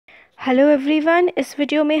Hello everyone, इस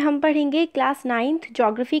video में हम पढ़ेंगे क्लास 9th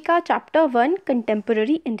ज्योग्राफी का चैप्टर 1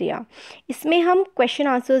 कंटेम्पररी इंडिया। इसमें हम क्वेश्चन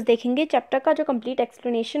आंसर्स देखेंगे। चैप्टर का जो कंप्लीट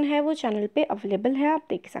एक्सप्लेनेशन है वो चैनल पे अवेलेबल है, आप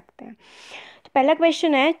देख सकते हैं। तो पहला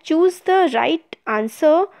क्वेश्चन है, choose the right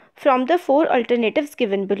answer from the 4 alternatives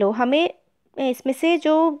given below. हमें इसमें से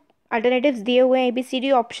जो अल्टरनेटिव्स दिए हुए हैं,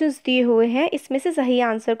 ABCD ऑप्शंस दिए हुए हैं, इसमें से सही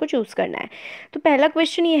आंसर को चूज़ करना है। तो पहला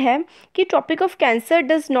क्वेश्चन ये है कि tropic of cancer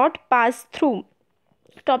does not pass through.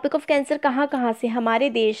 Tropic of cancer कहाँ कहाँ से, हमारे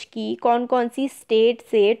देश की कौन कौन सी स्टेट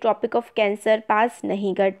से ट्रॉपिक ऑफ कैंसर पास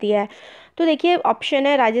नहीं करती है। तो देखिए ऑप्शन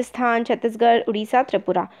है राजस्थान, छत्तीसगढ़, उड़ीसा,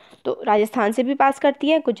 त्रिपुरा। तो राजस्थान से भी पास करती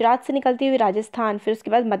है, गुजरात से निकलती हुई राजस्थान, फिर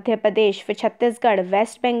उसके बाद मध्य प्रदेश, फिर छत्तीसगढ़,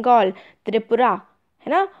 वेस्ट बंगाल, त्रिपुरा,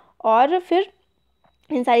 है ना, और फिर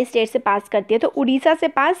इन सारी स्टेट से पास करती है। तो उड़ीसा से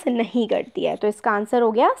पास नहीं करती है, तो इसका आंसर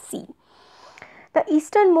हो गया सी। The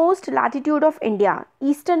eastern most latitude of India.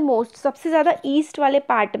 Eastern most, सबसे ज़्यादा ईस्ट वाले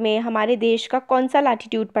पार्ट में हमारे देश का कौन सा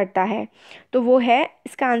लैटिट्यूड पड़ता है? तो वो है,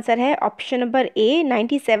 इसका आंसर है option number A,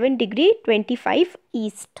 97 degree 25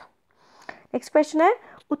 east. Next question है,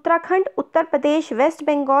 Uttarakhand, Uttar Pradesh, waste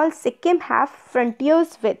Bengal, Sikkim have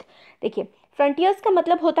frontiers with. देखिए फ्रंटियर्स का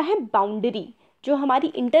मतलब होता है बाउंड्री, जो हमारी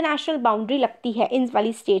इंटरनेशनल बाउंड्री लगती है इन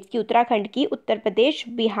वाली स्टेट्स की, उत्तराखंड की, उत्तर प्रदेश,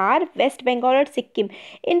 बिहार, वेस्ट बंगाल और सिक्किम।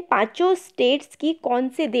 इन पांचों स्टेट्स की कौन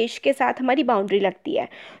से देश के साथ हमारी बाउंड्री लगती है?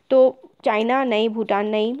 तो चाइना नहीं, भूटान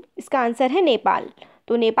नहीं, इसका आंसर है नेपाल।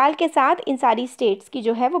 तो नेपाल के साथ इन सारी स्टेट्स की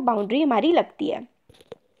जो है वो बाउंड्री हमारी लगती है।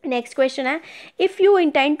 नेक्स्ट क्वेश्चन है, if you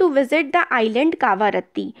intend to visit the island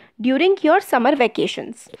Kavaratti during your summer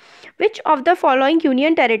vacations, which of the following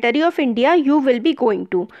union territory of India you will be going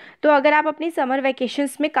to. तो अगर आप अपनी समर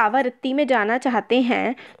वैकेशंस में कावारत्ती में जाना चाहते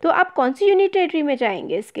हैं तो आप कौन सी यूनियन टेरिटरी में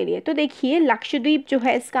जाएंगे इसके लिए? तो देखिए लक्षद्वीप जो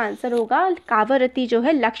है इसका आंसर होगा। कावारत्ती जो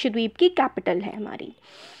है लक्षद्वीप की कैपिटल है हमारी।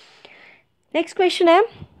 नेक्स्ट क्वेश्चन है,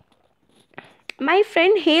 My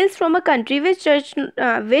friend hails from a country which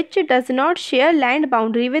does not share land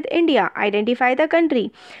boundary with India. Identify the country.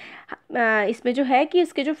 इसमें जो है कि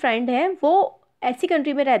इसके जो फ्रेंड हैं वो ऐसी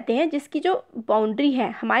कंट्री में रहते हैं जिसकी जो बाउंड्री है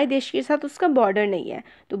हमारे देश के साथ, उसका बॉर्डर नहीं है।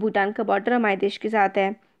 तो भूटान का बॉर्डर हमारे देश के साथ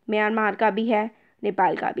है, म्यांमार का भी है,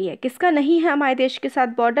 नेपाल का भी है। किसका नहीं है हमारे देश के साथ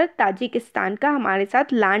बॉर्डर? ताजिकिस्तान का हमारे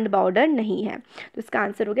साथ लैंड बॉर्डर नहीं है। तो इसका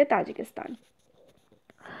आंसर हो गया ताजिकिस्तान।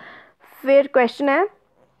 फिर क्वेश्चन है,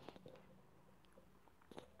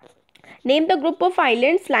 name the group of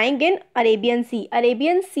islands lying in Arabian C.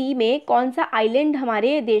 Arabian सी में कौन सा आइलैंड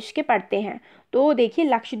हमारे देश के पड़ते हैं? तो देखिए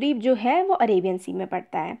लक्षद्वीप जो है वो अरेबियन सी में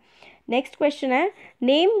पड़ता है। नेक्स्ट क्वेश्चन है,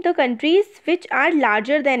 name the countries which are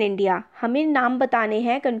larger than India. हमें नाम बताने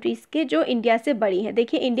हैं कंट्रीज के जो इंडिया से बड़ी हैं।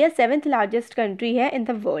 देखिए इंडिया 7th लार्जेस्ट कंट्री है in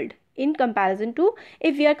the world in comparison to,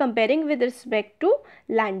 if we are comparing with respect to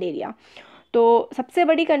land area. तो सबसे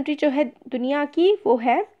बड़ी कंट्री जो है दुनिया की वो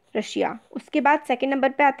है रशिया। उसके बाद सेकंड नंबर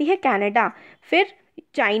पे आती है कनाडा, फिर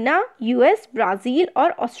चाइना, US, ब्राज़ील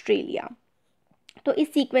और ऑस्ट्रेलिया। तो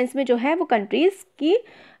इस सीक्वेंस में जो है वो कंट्रीज़ की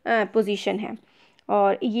पोजीशन है,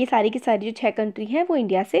 और ये सारी की सारी जो 6 कंट्री हैं वो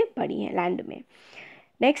इंडिया से बड़ी हैं लैंड में।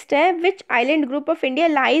 नेक्स्ट है, विच island group of India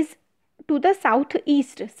lies to the south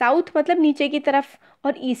east. South मतलब नीचे की तरफ,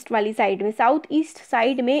 और ईस्ट वाली साइड में, साउथ ईस्ट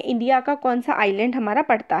साइड में इंडिया का कौन सा आइलैंड हमारा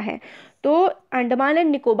पड़ता है? तो Andaman and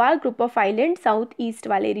Nicobar group of island south east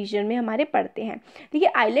वाले रीजन में हमारे पड़ते हैं। देखिए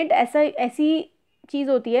आइलैंड ऐसी चीज़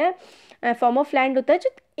होती है, फॉर्म ऑफ लैंड होता है, जो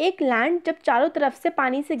एक लैंड जब चारों तरफ से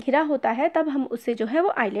पानी से घिरा होता है तब हम उसे जो है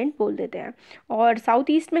वो आइलैंड बोल देते हैं। और साउथ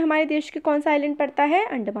ईस्ट में हमारे देश के कौन सा आइलैंड पड़ता है?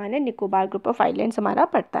 Andaman and Nicobar group of islands हमारा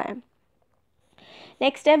पड़ता है।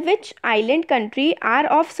 नेक्स्ट है, विच island country are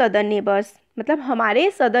of southern neighbours. मतलब हमारे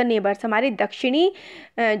सदर्न नेबर्स, हमारे दक्षिणी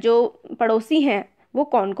जो पड़ोसी हैं वो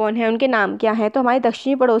कौन कौन है, उनके नाम क्या हैं? तो हमारे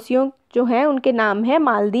दक्षिणी पड़ोसियों जो हैं उनके नाम है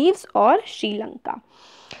मालदीव्स और श्रीलंका।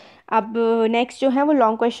 अब नेक्स्ट जो है वो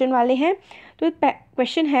लॉन्ग क्वेश्चन वाले हैं। तो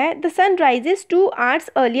क्वेश्चन है, the sun rises 2 hours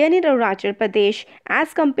earlier in Arunachal Pradesh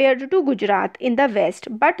as compare to Gujarat in the waste,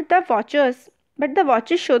 but the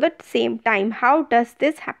watches show the same time, how does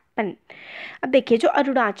this happen. अब देखिए जो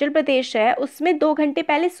अरुणाचल प्रदेश है उसमें 2 घंटे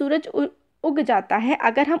पहले सूरज उग जाता है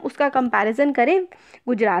अगर हम उसका कंपैरिजन करें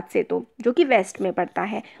गुजरात से, तो जो कि वेस्ट में पड़ता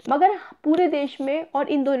है। मगर पूरे देश में और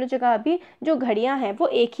इन दोनों जगह भी जो घड़ियां हैं वो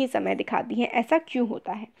एक ही समय दिखाती हैं। ऐसा क्यों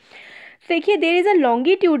होता है? देखिए there is a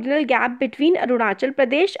longitudinal gap between Arunachal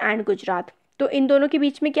Pradesh and Gujarat. तो इन दोनों के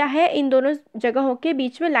बीच में क्या है? इन दोनों जगहों के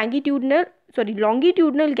बीच में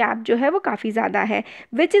लॉन्गिट्यूडनल गैप जो है वो काफ़ी ज़्यादा है,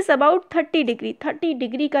 which is about 30 degree. 30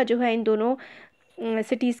 degree का जो है इन दोनों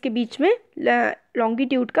सिटीज़ के बीच में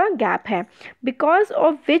लॉन्गिट्यूड का गैप है, because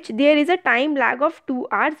of which there is a time lag of 2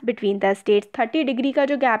 hours between the states. 30 degree का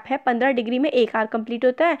जो गैप है, 15 डिग्री में 1 hour कंप्लीट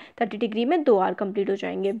होता है, 30 डिग्री में 2 hour कंप्लीट हो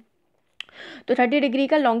जाएंगे। तो 30 डिग्री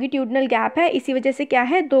का लॉन्गिट्यूडनल गैप है, इसी वजह से क्या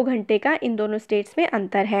है 2 घंटे का इन दोनों स्टेट्स में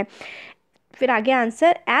अंतर है। फिर आगे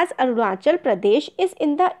answer, as Arunachal Pradesh is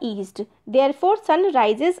in the east therefore sun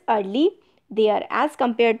rises early there as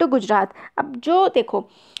compare to Gujarat. अब जो देखो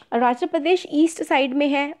अरुणाचल प्रदेश ईस्ट साइड में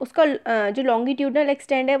है, उसका जो लॉन्गिट्यूडनल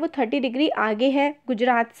एक्सटेंड है वो 30 डिग्री आगे है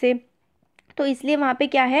गुजरात से, तो इसलिए वहाँ पे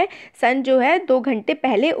क्या है सन जो है 2 घंटे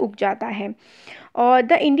पहले उग जाता है। और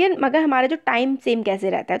द इंडियन, मगर हमारा जो टाइम सेम कैसे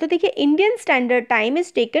रहता है, तो देखिए Indian standard time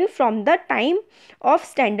is taken from the time of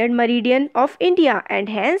standard मरीडियन of India and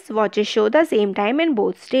hence watches show the same time in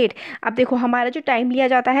both state. अब देखो हमारा जो टाइम लिया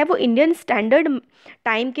जाता है वो इंडियन स्टैंडर्ड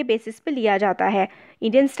टाइम के बेसिस पे लिया जाता है,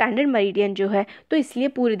 इंडियन स्टैंडर्ड मरीडियन जो है, तो इसलिए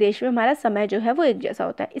पूरे देश में हमारा समय जो है वो एक जैसा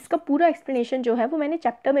होता है। इसका पूरा एक्सप्लेनेशन जो है वो मैंने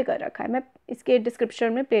चैप्टर में कर रखा है, मैं इसके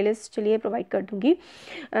डिस्क्रिप्शन में प्लेलिस्ट चलिए प्रोवाइड कर दूँगी,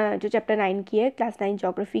 जो चैप्टर 9 की है, क्लास 9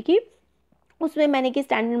 ज्योग्राफी की, उसमें मैंने कि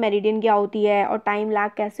स्टैंडर्ड मेरिडियन क्या होती है और टाइम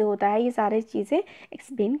लैग कैसे होता है, ये सारी चीज़ें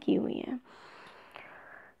एक्सप्लेन की हुई हैं।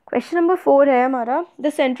 क्वेश्चन नंबर 4 है हमारा, the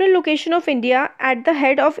central location of India at the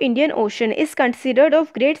head of Indian ocean is considered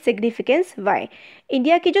of great significance Y.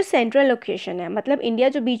 India की जो सेंट्रल लोकेशन है, मतलब इंडिया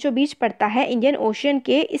जो बीचों बीच पड़ता है इंडियन ओशन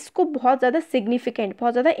के, इसको बहुत ज़्यादा सिग्निफिकेंट,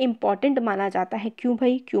 बहुत ज़्यादा इंपॉर्टेंट माना जाता है। क्यों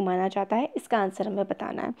भाई, क्यों माना जाता है, इसका आंसर हमें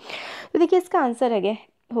बताना है। तो देखिए इसका आंसर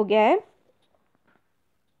हो गया है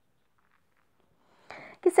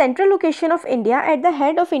कि central location of India at the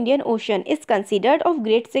head of Indian ocean is considered of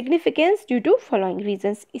great significance due to following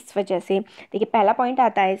reasons. इस वजह से देखिए पहला पॉइंट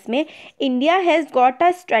आता है इसमें, India has got a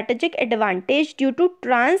strategic advantage due to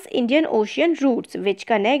trans Indian ocean roots which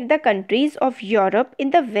connect the countries of Europe in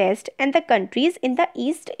the waste and the countries in the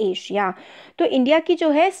east Asia. तो India की जो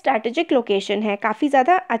है स्ट्रैटेजिक लोकेशन है, काफ़ी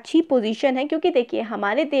ज़्यादा अच्छी position है, क्योंकि देखिए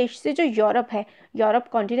हमारे देश से जो यूरोप है, यूरोप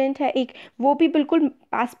कॉन्टिनेंट है एक, वो भी बिल्कुल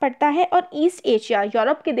पास पड़ता है, और ईस्ट एशिया,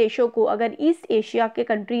 यूरोप के देशों को अगर ईस्ट एशिया के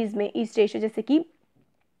कंट्रीज़ में, ईस्ट एशिया जैसे कि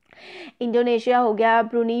इंडोनेशिया हो गया,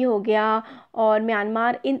 ब्रूनी हो गया और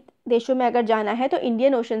म्यांमार, इन देशों में अगर जाना है तो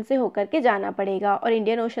इंडियन ओशन से होकर के जाना पड़ेगा, और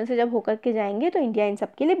इंडियन ओशन से जब होकर के जाएंगे तो इंडिया इन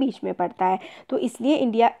सब के लिए बीच में पड़ता है। तो इसलिए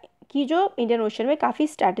इंडिया की जो इंडियन ओशन में काफ़ी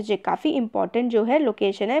स्ट्रैटेजिक, काफ़ी इंपॉर्टेंट जो है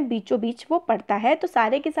लोकेशन है, बीचों बीच वो पड़ता है। तो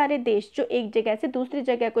सारे के सारे देश जो एक जगह से दूसरी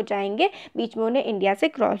जगह को जाएंगे, बीच में उन्हें इंडिया से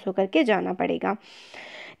क्रॉस होकर के जाना पड़ेगा।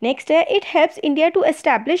 नेक्स्ट है, it helps India to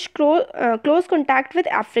establish close contact with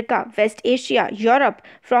Africa, waste Asia, Europe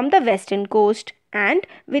from the western coast and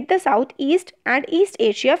with the south east and east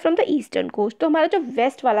Asia from the eastern coast. तो हमारा जो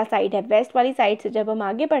waste वाला side है, waste वाली side से जब हम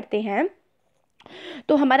आगे बढ़ते हैं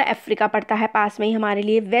तो हमारा अफ्रीका पड़ता है पास में ही हमारे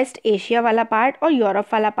लिए, वेस्ट एशिया वाला पार्ट और यूरोप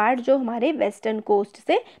वाला पार्ट जो हमारे वेस्टर्न कोस्ट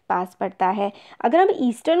से पास पड़ता है। अगर हम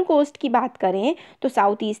ईस्टर्न कोस्ट की बात करें तो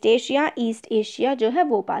साउथ ईस्ट एशिया जो है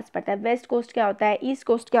वो पास पड़ता है। वेस्ट कोस्ट क्या होता है, ईस्ट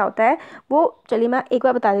कोस्ट क्या होता है, वो चलिए मैं एक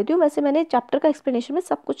बार बता देती हूँ, वैसे मैंने चैप्टर का एक्सप्लेनेशन में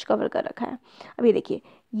सब कुछ कवर कर रखा है। अभी देखिए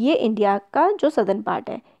ये इंडिया का जो सदर्न पार्ट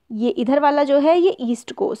है, ये इधर वाला जो है ये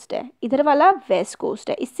ईस्ट कोस्ट है, इधर वाला वेस्ट कोस्ट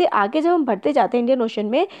है। इससे आगे जब हम बढ़ते जाते हैं इंडियन ओशन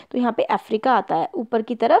में तो यहाँ पे अफ्रीका आता है, ऊपर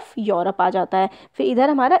की तरफ यूरोप आ जाता है, फिर इधर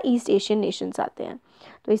हमारा ईस्ट एशियन नेशंस आते हैं।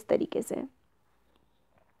 तो इस तरीके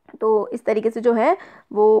से जो है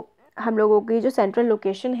वो हम लोगों की जो सेंट्रल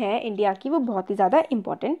लोकेशन है इंडिया की, वो बहुत ही ज़्यादा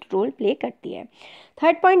इंपॉर्टेंट रोल प्ले करती है।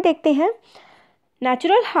 थर्ड पॉइंट देखते हैं,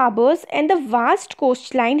 natural harbors and the vast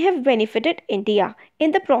coastline have benefited India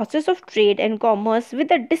in the process of trade and commerce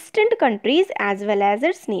with the distant countries as well as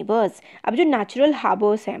its neighbors। अब जो natural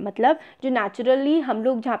harbors हैं, मतलब जो naturally हम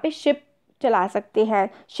लोग जहाँ पे शिप चला सकते हैं,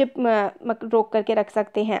 शिप रोक करके रख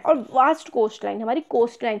सकते हैं, और वास्ट कोस्ट लाइन, हमारी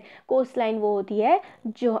कोस्ट लाइन वो होती है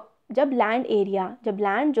जो जब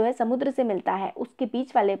लैंड जो है समुद्र से मिलता है, उसके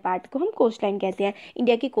बीच वाले पार्ट को हम कोस्ट लाइन कहते हैं।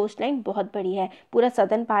 इंडिया की कोस्ट लाइन बहुत बड़ी है, पूरा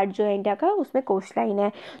सदर्न पार्ट जो है इंडिया का उसमें कोस्ट लाइन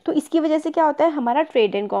है। तो इसकी वजह से क्या होता है, हमारा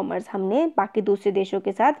ट्रेड एंड कॉमर्स, हमने बाकी दूसरे देशों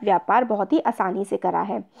के साथ व्यापार बहुत ही आसानी से करा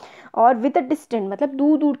है, और विद द डिस्टेंट मतलब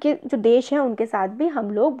दूर दूर के जो देश हैं उनके साथ भी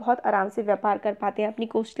हम लोग बहुत आराम से व्यापार कर पाते हैं अपनी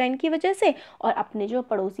कोस्ट लाइन की वजह से, और अपने जो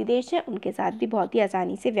पड़ोसी देश हैं उनके साथ भी बहुत ही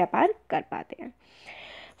आसानी से व्यापार कर पाते हैं।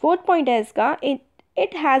 फोर्थ पॉइंट है इसका,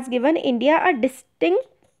 it has given India a distinct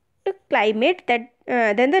climate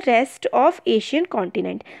than the rest of Asian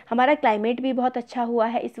continent। हमारा क्लाइमेट भी बहुत अच्छा हुआ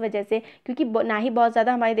है इस वजह से, क्योंकि ना ही बहुत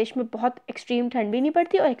ज़्यादा हमारे देश में बहुत एक्सट्रीम ठंड भी नहीं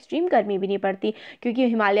पड़ती और एक्सट्रीम गर्मी भी नहीं पड़ती, क्योंकि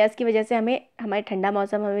हिमालयाज़ की वजह से हमारे ठंडा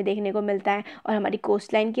मौसम हमें देखने को मिलता है, और हमारी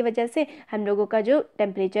कोस्ट लाइन की वजह से हम लोगों का जो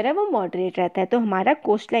टेम्परेचर है वो मॉडरेट रहता है। तो हमारा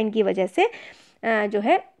कोस्ट लाइन की वजह से जो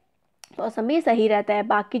है मौसम भी सही रहता है।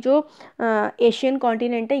 बाकी जो एशियन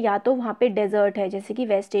कॉन्टिनेंट है, या तो वहाँ पे डेजर्ट है, जैसे कि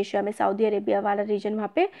वेस्ट एशिया में सऊदी अरेबिया वाला रीजन,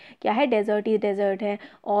 वहाँ पे क्या है, डेजर्ट ही डेजर्ट है।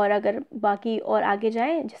 और अगर बाकी और आगे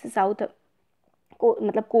जाएं, जैसे साउथ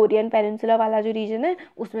मतलब कोरियन पेनिनसुला वाला जो रीजन है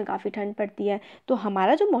उसमें काफ़ी ठंड पड़ती है। तो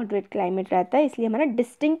हमारा जो मॉडरेट क्लाइमेट रहता है, इसलिए हमारा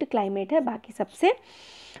डिस्टिंक्ट क्लाइमेट है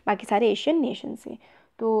बाकी सारे एशियन नेशन से।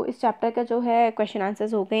 तो इस चैप्टर का जो है क्वेश्चन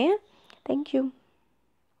आंसर्स हो गए हैं। Thank you.